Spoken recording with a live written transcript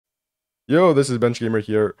Yo, this is Bench Gamer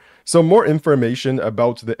here. So more information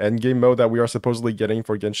about the endgame mode that we are supposedly getting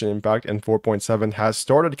for Genshin Impact and 4.7 has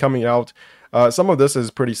started coming out. Some of this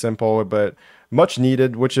is pretty simple, but much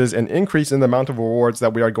needed, which is an increase in the amount of rewards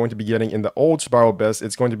that we are going to be getting in the old Spiral Abyss.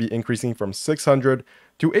 It's going to be increasing from 600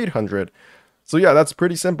 to 800. So yeah, that's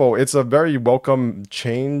pretty simple. It's a very welcome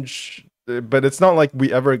change, but it's not like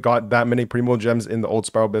we ever got that many Primogems in the old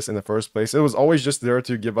Spiral Abyss in the first place. It was always just there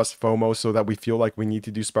to give us FOMO so that we feel like we need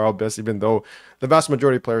to do Spiral Abyss, even though the vast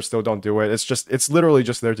majority of players still don't do it. It's literally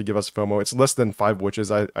just there to give us FOMO. It's less than 5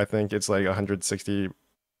 witches. I think it's like 160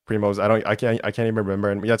 primos. I can't even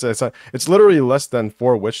remember. And yeah, it's literally less than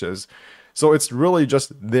 4 wishes. So it's really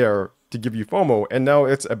just there to give you FOMO. And now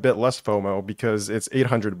it's a bit less FOMO because it's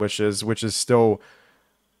 800 wishes, which is still.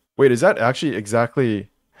 Wait, is that actually exactly?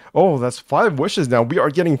 Oh, that's 5 wishes now. We are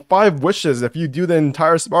getting 5 wishes if you do the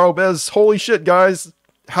entire Spiral Biz. Holy shit, guys!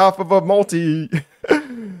 Half of a multi.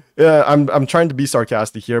 Yeah, I'm trying to be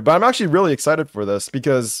sarcastic here, but I'm actually really excited for this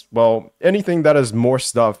because, well, anything that is more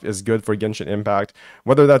stuff is good for Genshin Impact,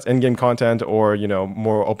 whether that's endgame content or,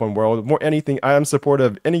 more open world, more anything. I am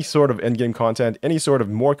supportive of any sort of endgame content, any sort of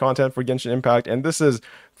more content for Genshin Impact, and this is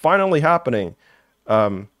finally happening.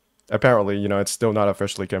 Um, Apparently, it's still not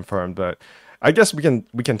officially confirmed, but I guess we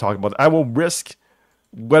can talk about it. I will risk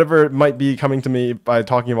whatever might be coming to me by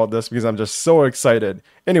talking about this because I'm just so excited.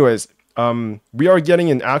 Anyways, we are getting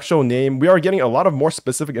an actual name. We are getting a lot of more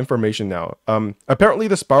specific information now. Apparently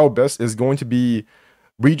the Spiral Abyss is going to be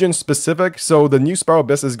region specific. So the new Spiral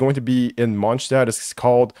Abyss is going to be in Mondstadt. It's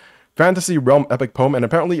called Fantasy Realm Epic Poem, and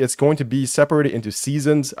apparently it's going to be separated into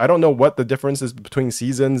seasons. I don't know what the difference is between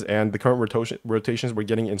seasons and the current rotations we're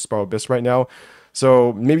getting in Spiral Abyss right now.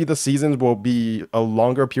 So maybe the seasons will be a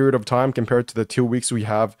longer period of time compared to the 2 weeks we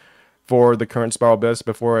have for the current Spiral Abyss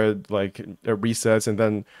before it resets, and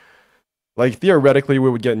then like theoretically we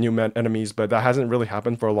would get new enemies, but that hasn't really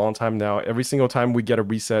happened for a long time now. Every single time we get a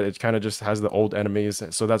reset, it kind of just has the old enemies,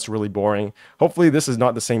 so that's really boring. Hopefully this is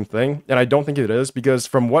not the same thing, and I don't think it is, because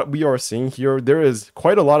from what we are seeing here, there is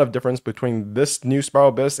quite a lot of difference between this new Spiral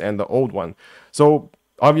Abyss and the old one. So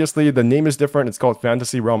obviously the name is different. It's called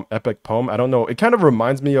Fantasy Realm Epic Poem. I don't know, it kind of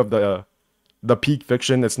reminds me of the peak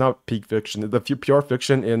fiction. It's not peak fiction, the pure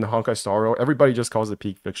fiction in Honkai Star Rail. Everybody just calls it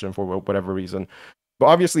peak fiction for whatever reason, but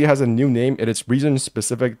obviously it has a new name and it's region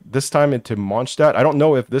specific, this time into Mondstadt. I don't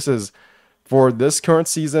know if this is for this current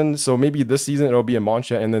season, so maybe this season it'll be in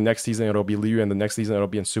Mondstadt, and the next season it'll be Liu, and the next season it'll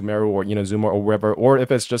be in Sumeru or Inazuma or wherever, or if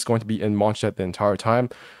it's just going to be in Mondstadt the entire time,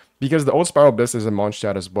 because the old Spiral Abyss is in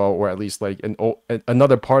Mondstadt as well, or at least like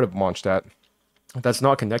another part of Mondstadt that's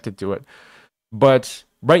not connected to it. But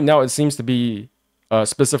right now it seems to be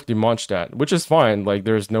specifically Mondstadt, which is fine. Like,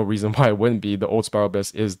 there's no reason why it wouldn't be. The old Spiral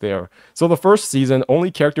Abyss is there. So the first season,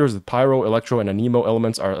 only characters with Pyro, Electro, and Anemo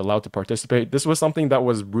elements are allowed to participate. This was something that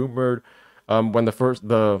was rumored when the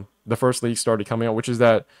first league started coming out, which is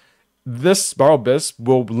that this Spiral Abyss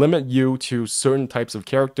will limit you to certain types of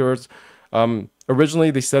characters.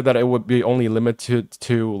 Originally, they said that it would be only limited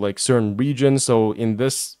to like certain regions. So in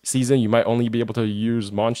this season, you might only be able to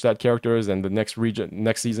use Mondstadt characters, and the next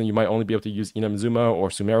season, you might only be able to use Inazuma or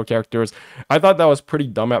Sumeru characters. I thought that was pretty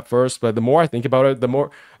dumb at first, but the more I think about it, the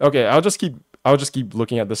more okay. I'll just keep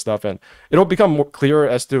looking at this stuff, and it'll become more clear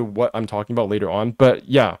as to what I'm talking about later on. But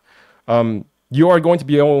yeah, you are going to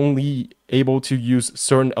be only able to use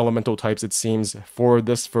certain elemental types, it seems, for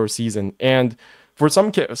this first season. And for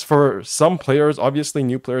some players, obviously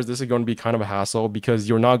new players, this is going to be kind of a hassle because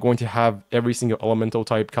you're not going to have every single elemental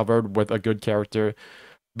type covered with a good character.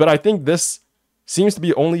 But I think this seems to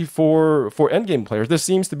be only for endgame players. This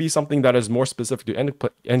seems to be something that is more specific to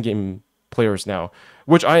endgame players now,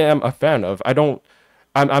 which I am a fan of.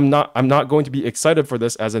 I'm not going to be excited for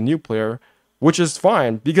this as a new player, which is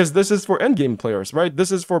fine because this is for endgame players, right?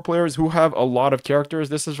 This is for players who have a lot of characters.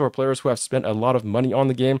 This is for players who have spent a lot of money on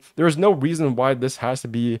the game. There is no reason why this has to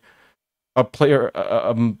be a play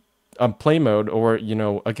mode, or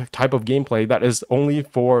a type of gameplay that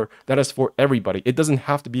is for everybody. It doesn't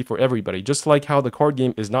have to be for everybody. Just like how the card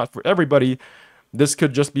game is not for everybody, this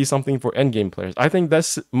could just be something for endgame players. I think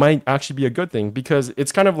this might actually be a good thing because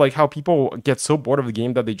it's kind of like how people get so bored of the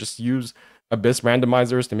game that they just use Abyss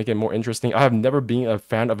randomizers to make it more interesting. I have never been a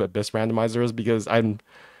fan of Abyss randomizers because I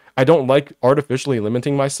don't like artificially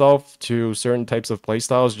limiting myself to certain types of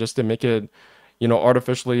playstyles just to make it,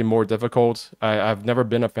 artificially more difficult. I've never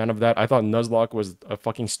been a fan of that. I thought Nuzlocke was a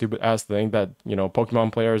fucking stupid ass thing that,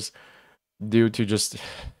 Pokemon players do to just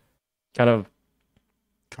kind of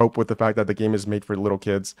cope with the fact that the game is made for little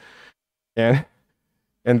kids. And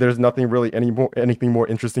and there's nothing really anything more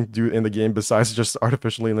interesting to do in the game besides just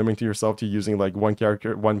artificially limiting yourself to using like one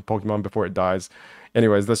character, one Pokemon before it dies.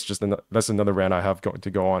 Anyways, that's another rant I have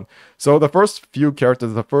to go on. So the first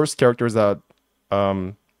characters that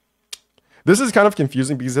um this is kind of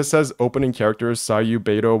confusing because it says opening characters Sayu,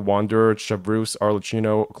 Beto, Wanderer, Chevreuse,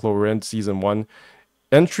 Arlecchino, Chlorinde, Season 1.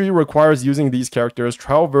 Entry requires using these characters.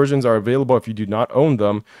 Trial versions are available if you do not own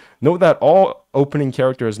them. Note that all opening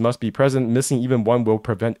characters must be present. Missing even one will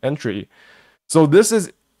prevent entry. So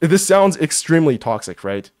this sounds extremely toxic,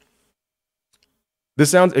 right? This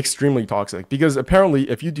sounds extremely toxic because apparently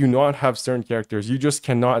if you do not have certain characters, you just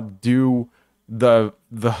cannot do the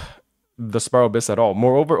Spiral Abyss at all.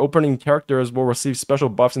 Moreover, opening characters will receive special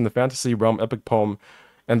buffs in the Fantasy Realm Epic Poem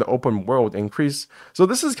and the open world increase. So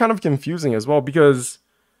this is kind of confusing as well because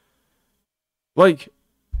like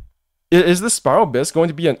is the Spiral Abyss going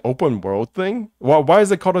to be an open world thing? Why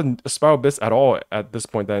is it called a Spiral Abyss at all at this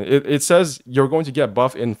point then? It says you're going to get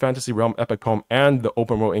buff in Fantasy Realm Epic Poem and the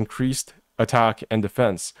open world increased attack and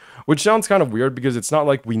defense, which sounds kind of weird because it's not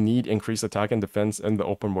like we need increased attack and defense in the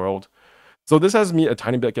open world. So this has me a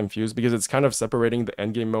tiny bit confused because it's kind of separating the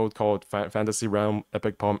endgame mode called Fantasy Realm,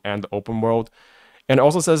 Epic Poem, and the open world. And it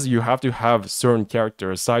also says you have to have certain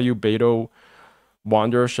characters, Sayu, Beto,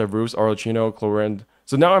 Wanderer, Chevreuse, Arlecchino, Chlorinde.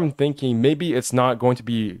 So now I'm thinking maybe it's not going to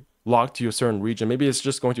be locked to a certain region. Maybe it's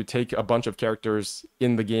just going to take a bunch of characters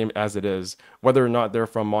in the game as it is, whether or not they're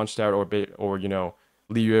from Mondstadt or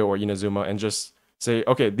Liyue or Inazuma, and just say,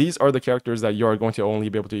 okay, these are the characters that you are going to only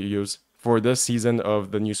be able to use for this season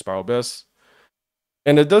of the new Spiral Abyss.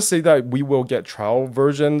 And it does say that we will get trial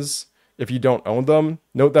versions if you don't own them.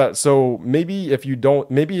 Note that, so maybe if you don't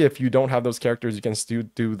have those characters, you can still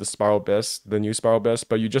do the Spiral Abyss, the new Spiral Abyss,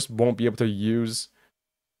 but you just won't be able to use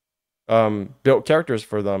built characters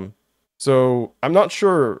for them. So I'm not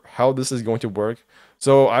sure how this is going to work.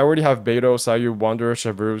 So I already have Beto, Sayu, Wanderer,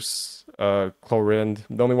 Chevreuse, Chlorinde.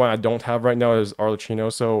 The only one I don't have right now is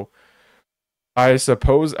Arlecchino. So I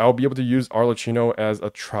suppose I'll be able to use Arlecchino as a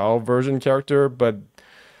trial version character, but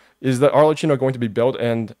is the Arlecchino going to be built?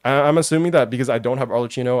 And I'm assuming that because I don't have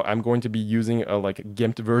Arlecchino, I'm going to be using a like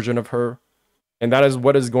gimped version of her. And that is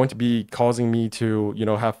what is going to be causing me to,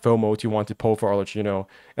 have FOMO to want to pull for Arlecchino.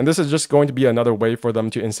 And this is just going to be another way for them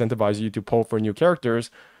to incentivize you to pull for new characters,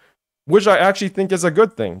 which I actually think is a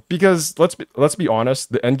good thing. Because let's be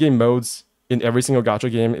honest, the endgame modes in every single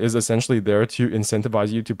gacha game is essentially there to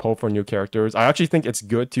incentivize you to pull for new characters. I actually think it's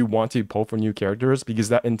good to want to pull for new characters because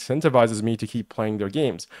that incentivizes me to keep playing their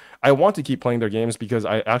games. I want to keep playing their games because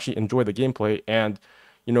I actually enjoy the gameplay and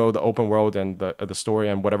the open world and the story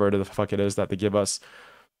and whatever the fuck it is that they give us.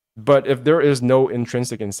 But if there is no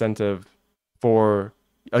intrinsic incentive for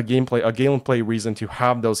a gameplay reason to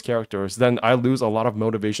have those characters, then I lose a lot of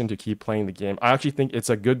motivation to keep playing the game. I actually think it's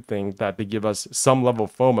a good thing that they give us some level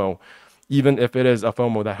of FOMO, even if it is a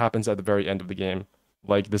FOMO that happens at the very end of the game,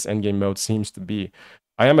 like this endgame mode seems to be.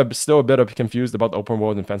 I am still a bit confused about the open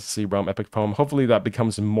world and Fantasy Realm Epic Poem. Hopefully that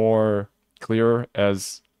becomes more clear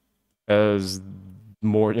as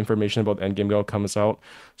more information about endgame go comes out.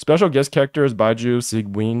 Special guest characters: Baiju,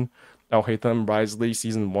 Sigwin, Alhaitham, Risley,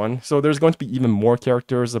 Season 1. So there's going to be even more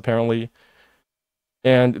characters apparently.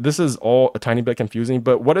 And this is all a tiny bit confusing,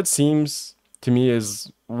 but what it seems to me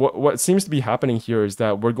is what seems to be happening here is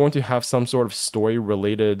that we're going to have some sort of story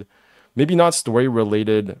related, maybe not story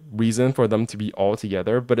related reason for them to be all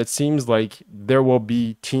together, but it seems like there will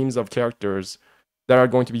be teams of characters that are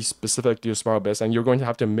going to be specific to your Spiral Abyss, and you're going to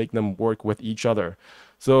have to make them work with each other.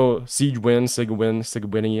 So Sigwin,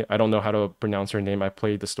 Sigwini, I don't know how to pronounce her name. I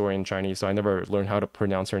played the story in Chinese, so I never learned how to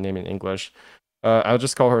pronounce her name in English. I'll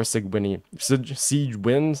just call her Sigwini.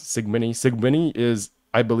 Sigwini is,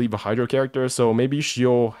 I believe, a Hydro character, so maybe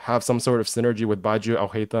she'll have some sort of synergy with Baiju,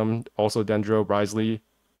 Alhaitham, also Dendro, Risley,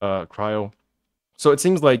 Cryo. So it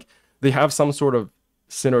seems like they have some sort of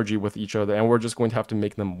synergy with each other, and we're just going to have to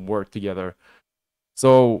make them work together.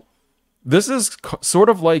 So this is sort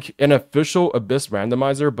of like an official Abyss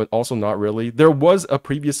randomizer, but also not really. There was a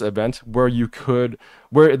previous event where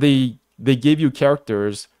they gave you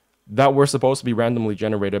characters that were supposed to be randomly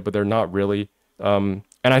generated, but they're not really. And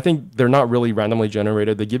I think they're not really randomly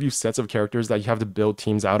generated. They give you sets of characters that you have to build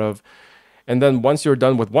teams out of. And then once you're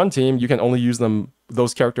done with one team, you can only use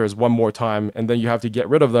those characters one more time, and then you have to get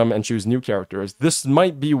rid of them and choose new characters. This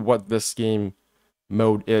might be what this game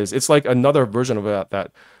mode is. It's like another version of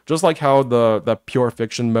that. Just like how the pure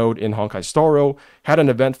fiction mode in Honkai Star Rail had an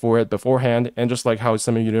event for it beforehand, and just like how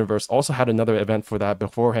Summer Universe also had another event for that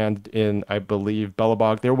beforehand in, I believe,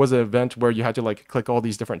 Belobog. There was an event where you had to like click all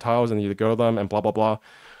these different tiles and you go to them and blah blah blah.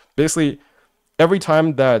 Basically, every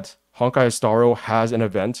time that Honkai Star has an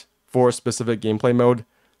event for a specific gameplay mode,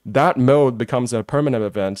 that mode becomes a permanent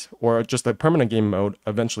event or just a permanent game mode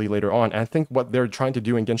eventually later on. And I think what they're trying to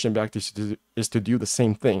do in Genshin Impact is to do the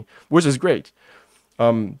same thing, which is great.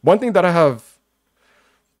 One thing that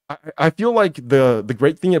I feel like the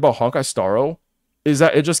great thing about Honkai Star is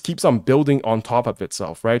that it just keeps on building on top of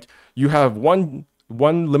itself, right? You have one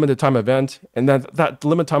limited time event, and then that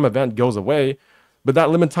limited time event goes away, but that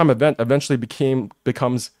limited time event eventually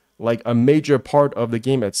becomes like a major part of the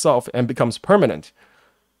game itself and becomes permanent.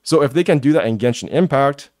 So if they can do that in Genshin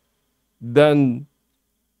Impact, then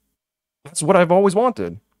that's what I've always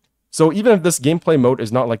wanted. So even if this gameplay mode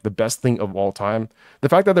is not like the best thing of all time, the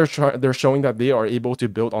fact that they're showing that they are able to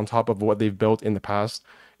build on top of what they've built in the past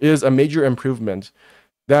is a major improvement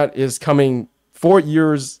that is coming 4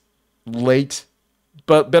 years late,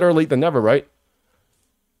 but better late than never, right?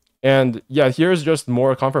 And yeah, here's just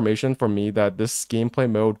more confirmation for me that this gameplay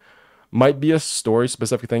mode might be a story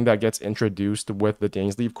specific thing that gets introduced with the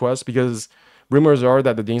Dainsleif quest, because rumors are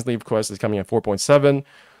that the Dainsleif quest is coming in 4.7,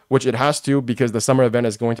 which it has to because the summer event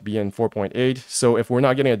is going to be in 4.8. So if we're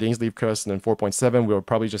not getting a Dainsleif quest in 4.7, we're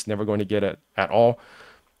probably just never going to get it at all.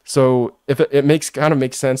 So if it makes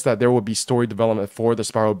sense that there will be story development for the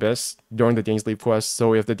Spiral Abyss during the Dainsleif quest.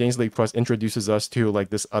 So if the Dainsleif quest introduces us to like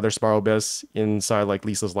this other Spiral Abyss inside like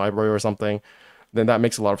Lisa's library or something, then that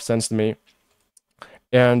makes a lot of sense to me.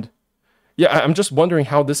 And yeah, I'm just wondering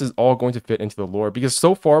how this is all going to fit into the lore, because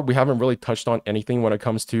so far we haven't really touched on anything when it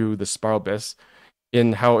comes to the Spiral Abyss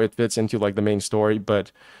in how it fits into like the main story.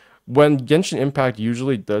 But when Genshin Impact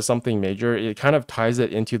usually does something major, it kind of ties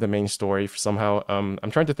it into the main story somehow.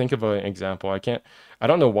 I'm trying to think of an example. I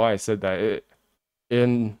don't know why I said that.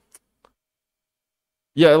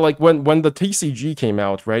 Like when the TCG came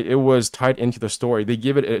out, right? It was tied into the story. They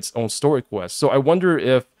give it its own story quest. So I wonder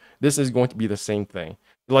if this is going to be the same thing.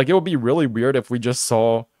 Like it would be really weird if we just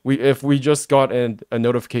got a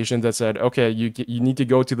notification that said, okay, you need to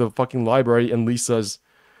go to the fucking library in Lisa's.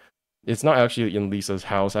 It's not actually in Lisa's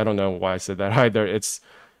house. I don't know why I said that either.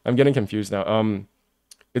 I'm getting confused now.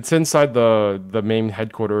 It's inside the main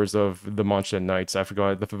headquarters of the Mondstadt Knights. I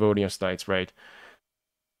forgot, the Favonius Knights, right?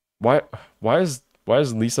 Why is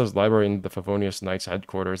Lisa's library in the Favonius Knights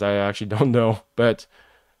headquarters? I actually don't know, but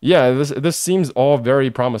yeah, this seems all very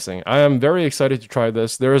promising. I am very excited to try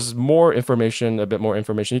this. There's more information, a bit more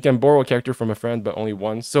information. You can borrow a character from a friend, but only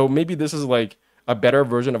one. So maybe this is like a better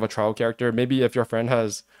version of a trial character. Maybe if your friend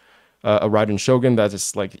has a Raiden Shogun that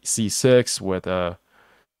is like C6 with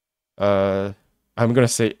I'm gonna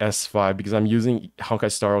say S5 because I'm using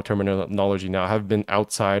Honkai Star terminology now. I have been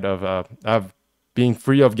outside of I've been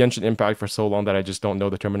free of Genshin Impact for so long that I just don't know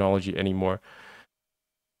the terminology anymore.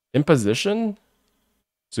 Imposition?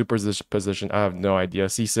 Superposition, I have no idea.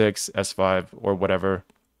 C6, S5, or whatever.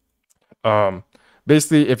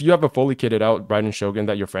 Basically, if you have a fully kitted out Raiden Shogun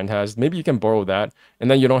that your friend has, maybe you can borrow that, and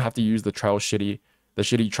then you don't have to use the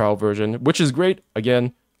shitty trial version, which is great.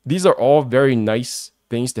 Again, these are all very nice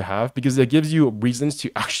things to have because it gives you reasons to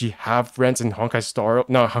actually have friends in Honkai Star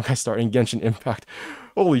in Genshin Impact.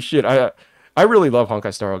 Holy shit, I really love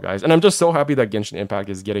Honkai Star, guys, and I'm just so happy that Genshin Impact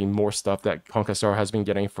is getting more stuff that Honkai Star has been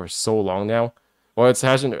getting for so long now. Well, it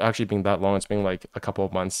hasn't actually been that long. It's been like a couple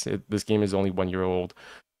of months. This game is only 1 year old.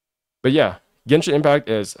 But yeah, Genshin Impact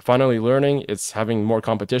is finally learning. It's having more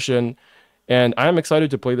competition. And I'm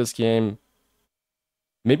excited to play this game.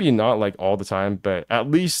 Maybe not like all the time, but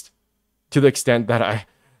at least to the extent that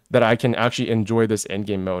I can actually enjoy this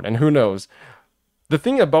endgame mode. And who knows? The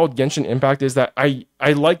thing about Genshin Impact is that I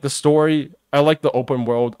like the story. I like the open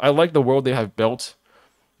world. I like the world they have built.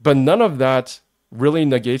 But none of that really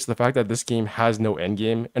negates the fact that this game has no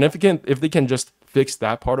endgame. And if they can just fix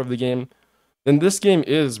that part of the game, then this game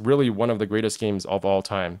is really one of the greatest games of all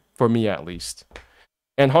time, for me at least.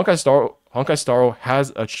 And Honkai Star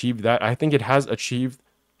has achieved that. I think it has achieved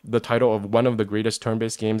the title of one of the greatest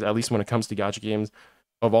turn-based games, at least when it comes to gacha games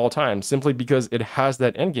of all time, simply because it has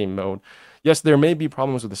that endgame mode. Yes, there may be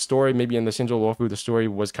problems with the story. Maybe in the Shinjo Lofu, the story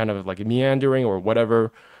was kind of like meandering or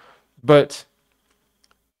whatever. But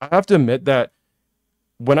I have to admit that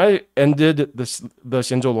when I ended the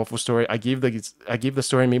Shinjo Lofu story, I gave the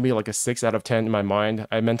story maybe like a 6 out of 10 in my mind.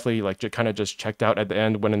 I mentally like kind of just checked out at the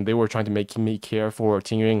end when they were trying to make me care for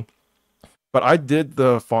Tingling. But I did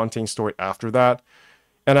the Fontaine story after that,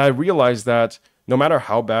 and I realized that no matter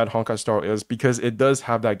how bad Honkai Star is, because it does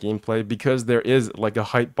have that gameplay, because there is like a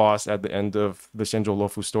hype boss at the end of the Shinjo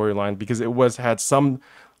Lofu storyline, because it had some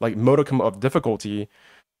like modicum of difficulty,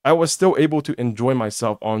 I was still able to enjoy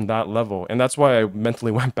myself on that level. And that's why I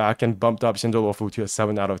mentally went back and bumped up Shinjo Lofu to a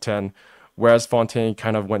 7 out of 10, whereas Fontaine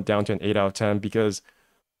kind of went down to an 8 out of 10, because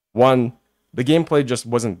One, the gameplay just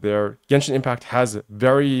wasn't there. Genshin Impact has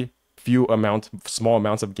very small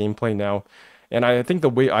amounts of gameplay now. And I think the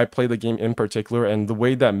way I play the game in particular and the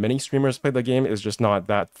way that many streamers play the game is just not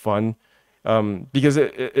that fun. Because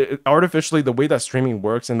artificially, the way that streaming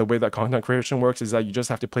works and the way that content creation works is that you just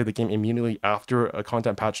have to play the game immediately after a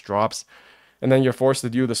content patch drops. And then you're forced to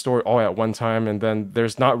do the story all at one time. And then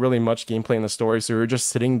there's not really much gameplay in the story. So you're just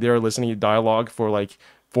sitting there listening to dialogue for like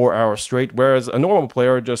 4 hours straight. Whereas a normal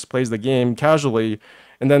player just plays the game casually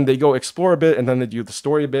and then they go explore a bit and then they do the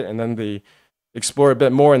story a bit and then they explore a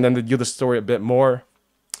bit more and then they do the story a bit more.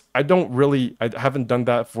 I haven't done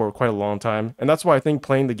that for quite a long time. And that's why I think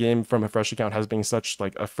playing the game from a fresh account has been such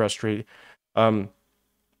like a um,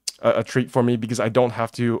 a treat for me because I don't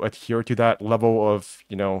have to adhere to that level of,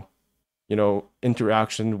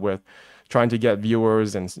 interaction with trying to get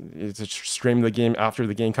viewers and to stream the game after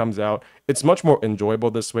the game comes out. It's much more enjoyable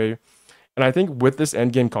this way. And I think with this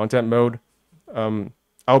end game content mode,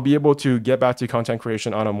 I'll be able to get back to content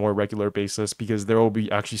creation on a more regular basis because there will be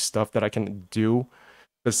actually stuff that I can do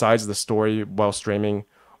besides the story while streaming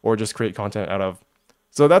or just create content out of.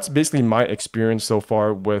 So that's basically my experience so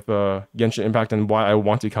far with Genshin Impact and why I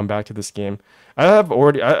want to come back to this game.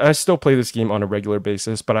 I still play this game on a regular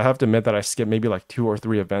basis, but I have to admit that I skipped maybe like 2 or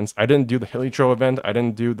 3 events. I didn't do the Hilly event. I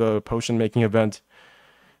didn't do the potion making event.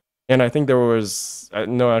 And I think there was,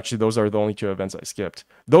 no, actually, those are the only 2 events I skipped.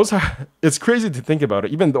 It's crazy to think about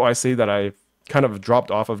it. Even though I say that I kind of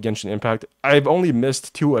dropped off of Genshin Impact, I've only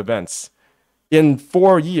missed 2 events in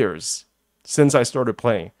 4 years since I started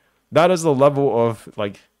playing. That is the level of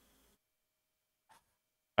like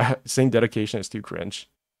saying dedication is too cringe,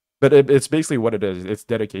 but it's basically what it is. It's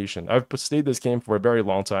dedication. I've stayed this game for a very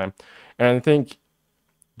long time, and I think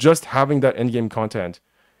just having that end game content,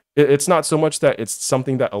 it's not so much that it's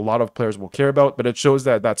something that a lot of players will care about, but it shows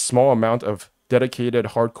that that small amount of dedicated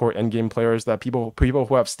hardcore end game players, that people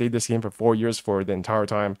who have stayed this game for 4 years for the entire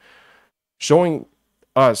time, showing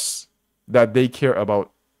us that they care about,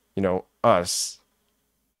 us.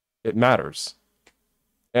 It matters.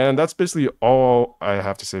 And that's basically all I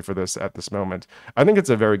have to say for this at this moment. I think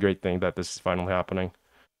it's a very great thing that this is finally happening.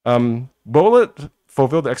 Will it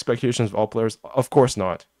fulfill the expectations of all players? Of course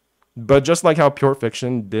not. But just like how Pure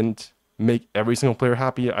Fiction didn't make every single player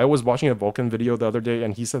happy, I was watching a Vulcan video the other day,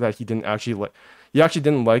 and he said that he actually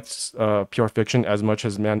didn't like Pure Fiction as much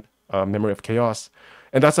as Memory of Chaos,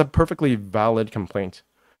 and that's a perfectly valid complaint.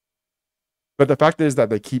 But the fact is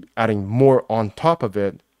that they keep adding more on top of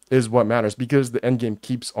it is what matters because the endgame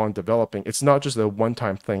keeps on developing. It's not just a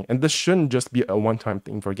one-time thing. And this shouldn't just be a one-time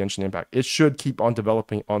thing for Genshin Impact. It should keep on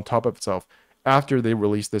developing on top of itself after they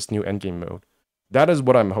release this new endgame mode. That is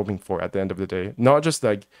what I'm hoping for at the end of the day. Not just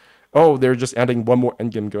like, oh, they're just adding one more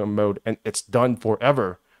endgame mode and it's done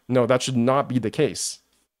forever. No, that should not be the case.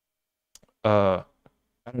 I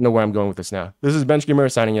don't know where I'm going with this now. This is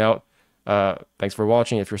BenchGamer signing out. Thanks for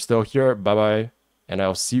watching. If you're still here, bye-bye. And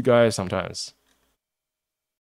I'll see you guys sometimes.